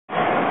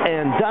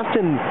And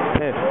Dustin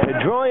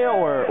Pedroia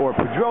or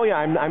Pedroia,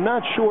 I'm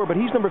not sure, but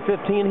he's number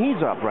 15.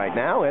 He's up right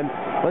now, and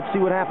let's see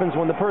what happens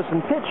when the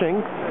person pitching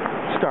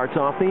starts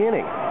off the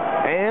inning.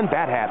 And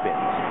that happens.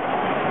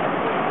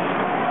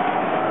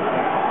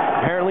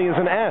 Apparently is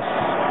an S,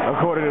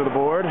 according to the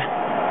board.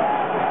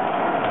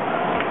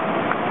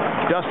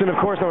 Dustin, of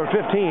course, number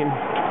 15.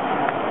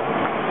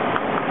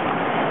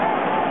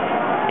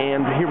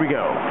 And here we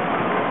go.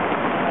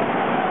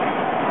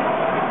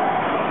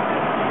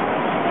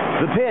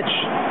 The pitch,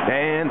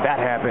 and that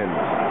happens.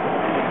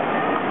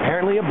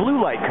 Apparently a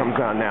blue light comes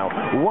on now.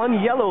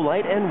 One yellow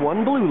light and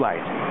one blue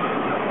light.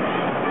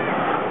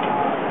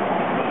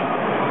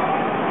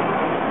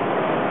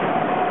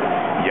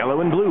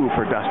 Yellow and blue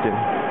for Dustin.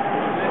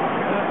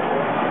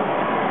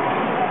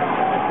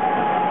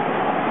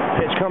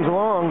 Pitch comes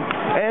along,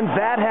 and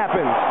that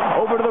happens.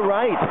 Over to the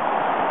right.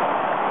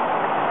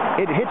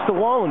 It hits the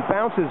wall and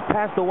bounces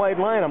past the white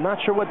line. I'm not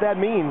sure what that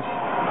means.